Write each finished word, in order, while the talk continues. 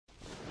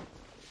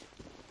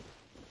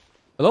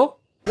Hello?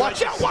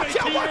 Watch out, watch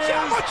out, watch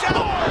out, watch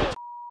out!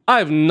 I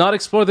have not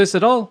explored this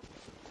at all.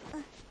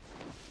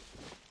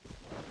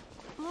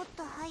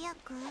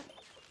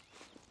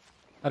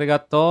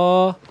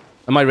 Arigato.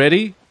 Am I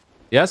ready?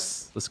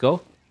 Yes, let's go.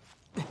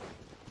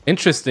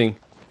 Interesting.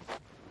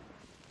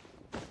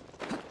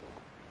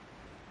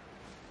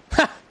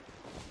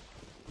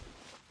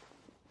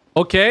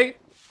 Okay.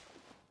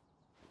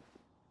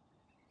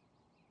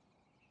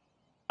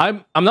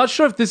 I'm not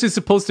sure if this is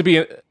supposed to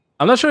be...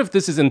 I'm not sure if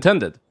this is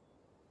intended.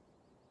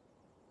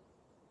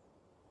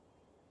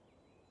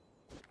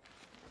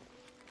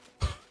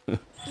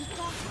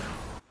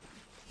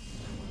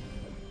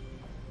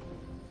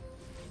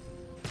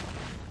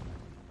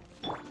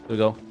 There we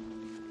go.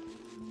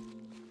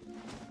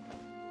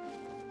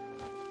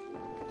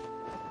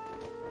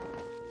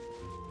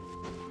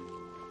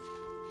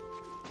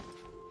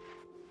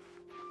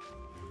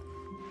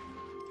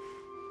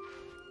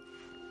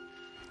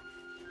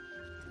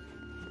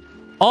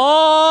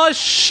 Oh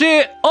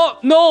shit! Oh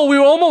no, we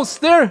were almost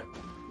there.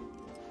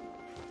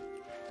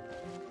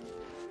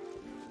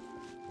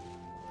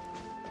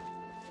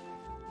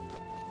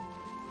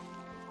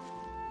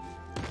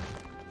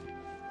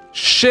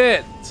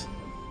 Shit.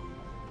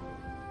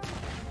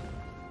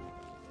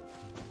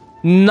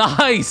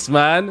 Nice,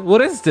 man.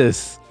 What is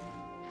this?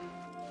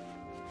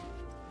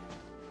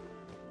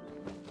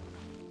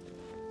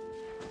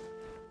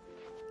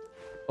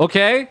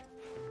 Okay.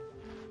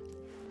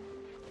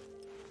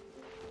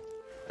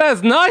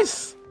 That's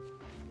nice.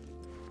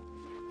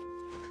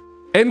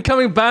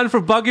 Incoming ban for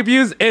bug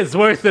abuse is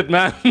worth it,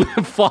 man.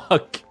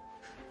 Fuck.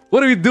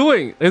 What are we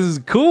doing? This is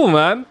cool,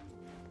 man.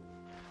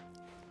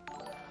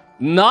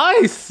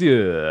 Nice.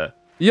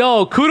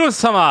 Yo,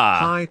 Kuro-sama.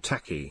 Hi,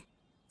 Taki.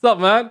 What's up,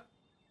 man?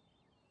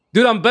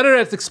 Dude, I'm better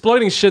at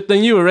exploiting shit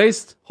than you,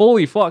 Erased.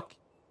 Holy fuck.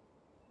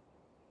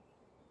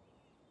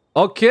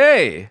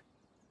 Okay.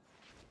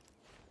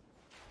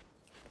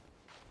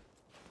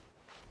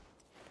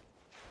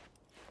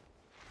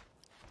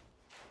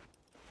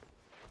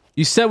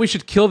 You said we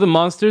should kill the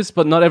monsters,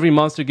 but not every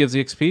monster gives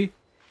EXP?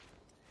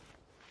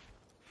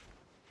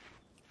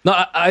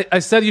 No, I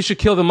said you should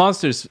kill the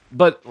monsters,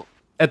 but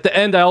at the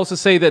end I also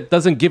say that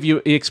doesn't give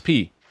you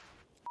EXP.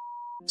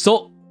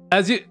 So,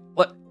 as you...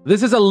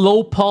 This is a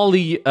low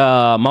poly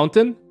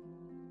mountain.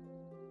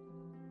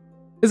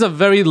 This is a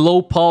very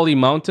low poly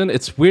mountain.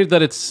 It's weird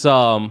that it's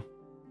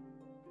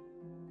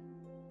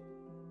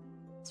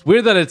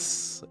weird that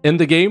it's in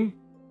the game,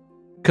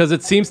 because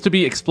it seems to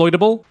be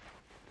exploitable.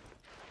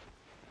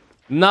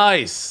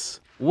 Nice.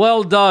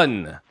 Well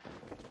done.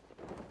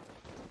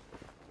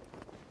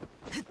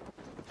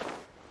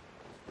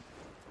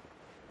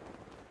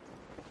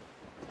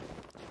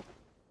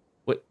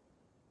 Wait.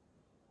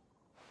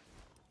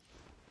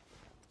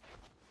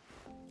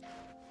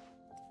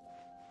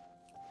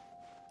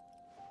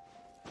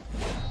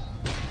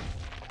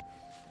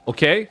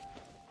 Okay.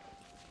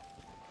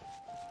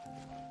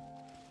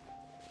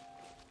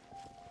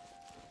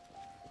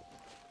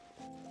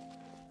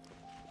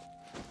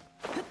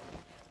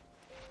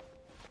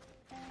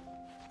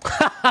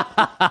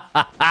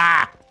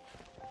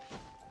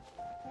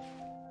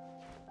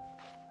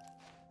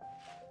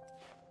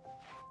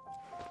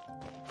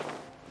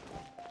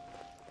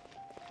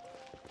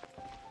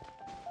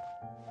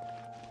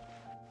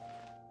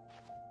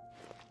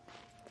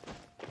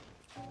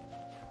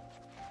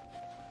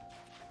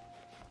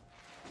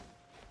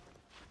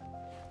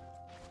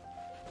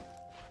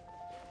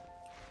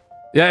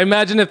 Yeah,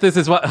 imagine if this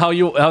is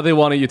how they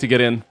wanted you to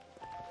get in.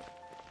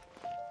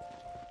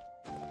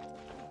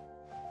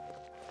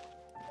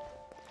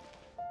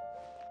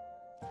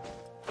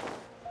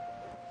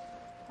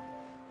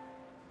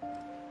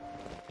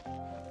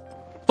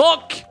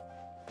 Fuck!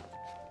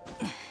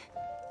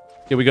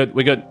 Yeah, we good.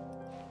 We good.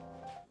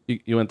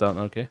 You went down.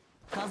 Okay.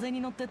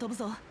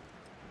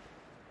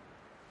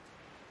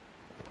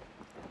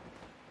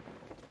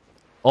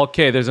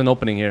 Okay, there's an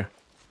opening here.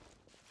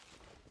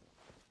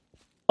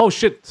 Oh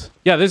shit.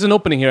 Yeah, there's an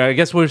opening here. I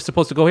guess we're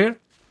supposed to go here.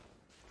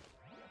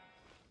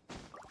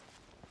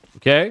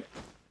 Okay.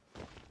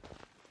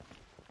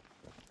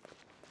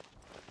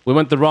 We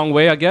went the wrong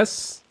way, I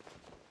guess.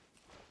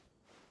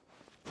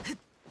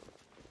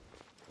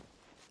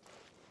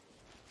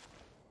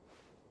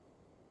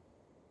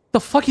 The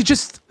fuck? He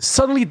just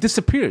suddenly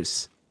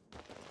disappears.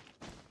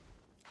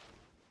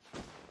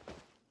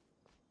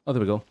 Oh, there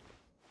we go.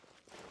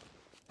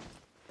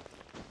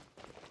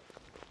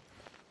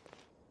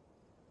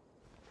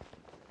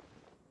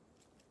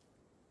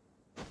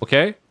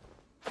 Okay.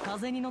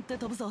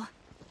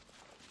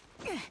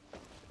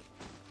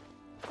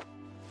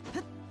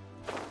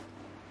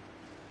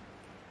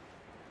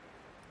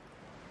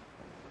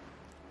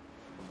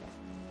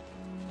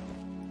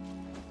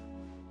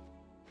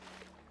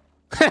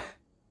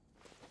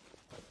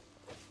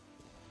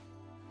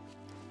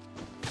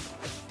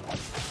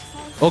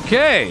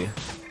 Okay.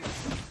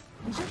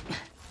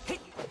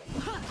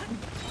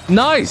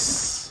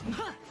 Nice.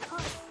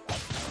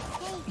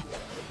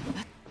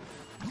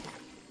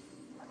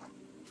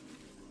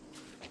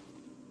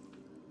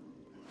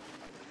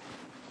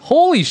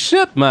 Holy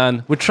shit,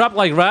 man. We're trapped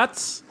like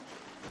rats.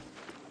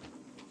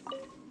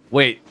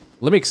 Wait,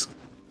 let me...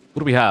 What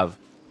do we have?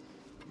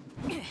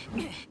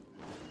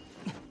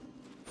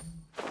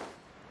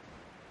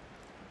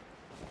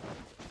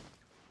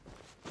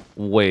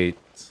 Wait.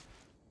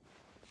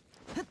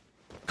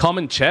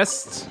 Common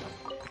chest?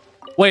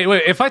 Wait,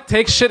 if I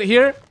take shit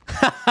here...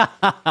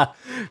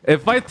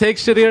 if I take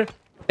shit here...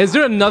 Is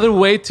there another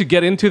way to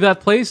get into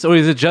that place? Or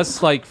is it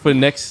just like for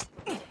next...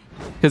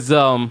 Because,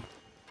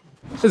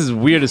 this is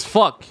weird as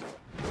fuck.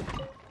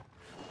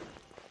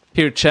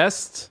 Here,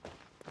 chest.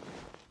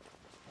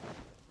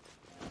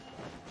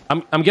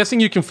 I'm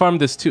guessing you can farm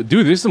this too.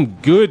 Dude, there's some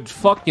good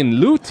fucking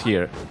loot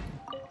here.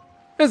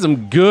 There's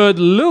some good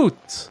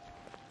loot.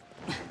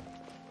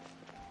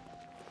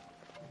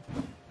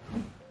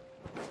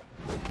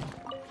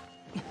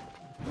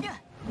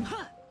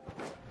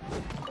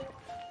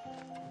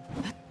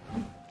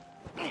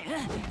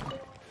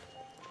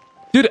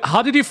 Dude,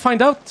 how did you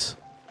find out?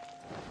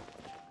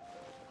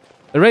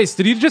 Erase,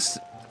 did you just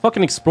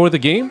fucking explore the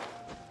game?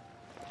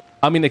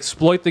 I mean,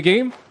 exploit the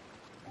game?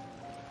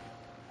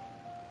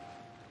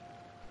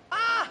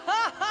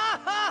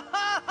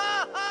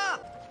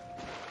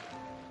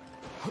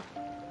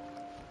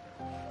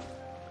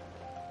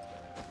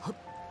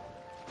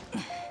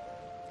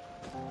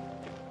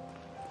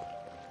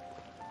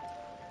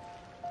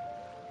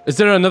 Is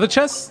there another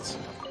chest?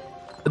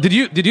 Did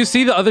you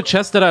see the other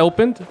chest that I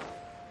opened?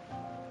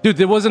 Dude,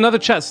 there was another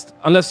chest,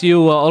 unless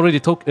you already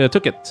took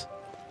it.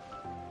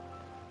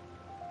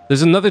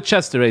 There's another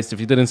chest erased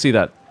if you didn't see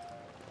that.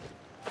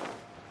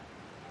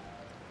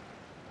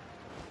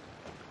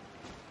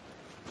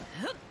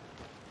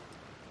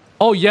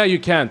 Oh yeah, you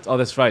can't. Oh,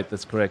 that's right.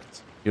 That's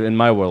correct. You're in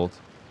my world.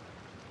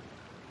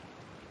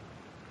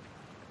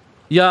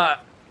 Yeah,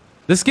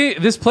 this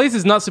place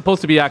is not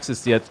supposed to be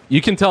accessed yet.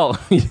 You can tell.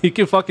 You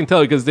can fucking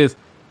tell because there's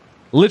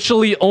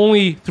literally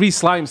only 3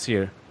 slimes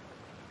here.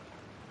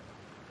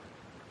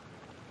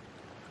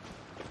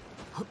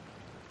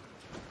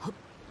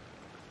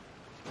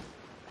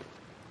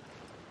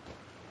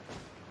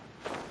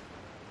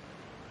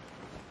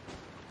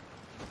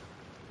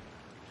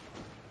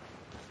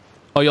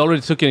 Oh, you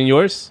already took it in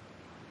yours?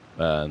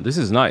 This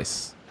is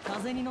nice.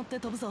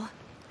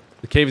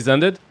 The cave is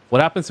ended.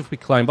 What happens if we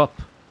climb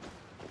up?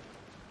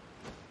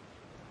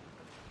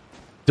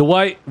 Do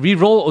I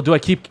re-roll or do I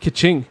keep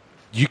kitching?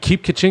 Do you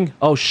keep kitching?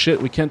 Oh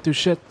shit, we can't do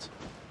shit.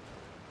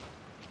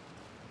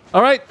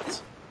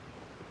 Alright.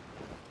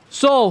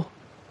 So.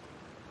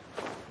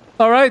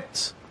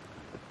 Alright.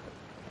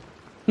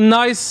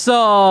 Nice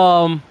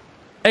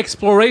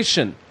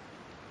exploration.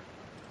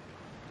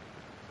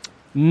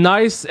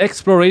 Nice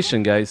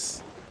exploration,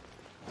 guys.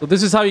 So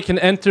this is how you can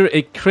enter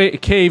a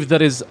cave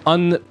that is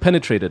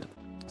unpenetrated.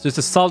 So it's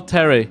a Sal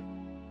Terrae.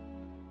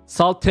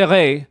 Sal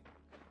Terrae.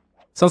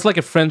 Sounds like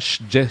a French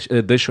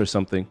dish or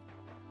something.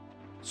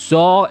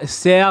 Sal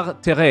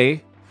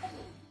Terrae.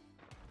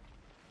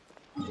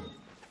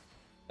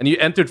 And you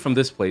entered from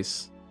this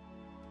place.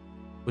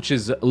 Which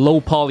is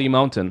Low Poly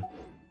Mountain.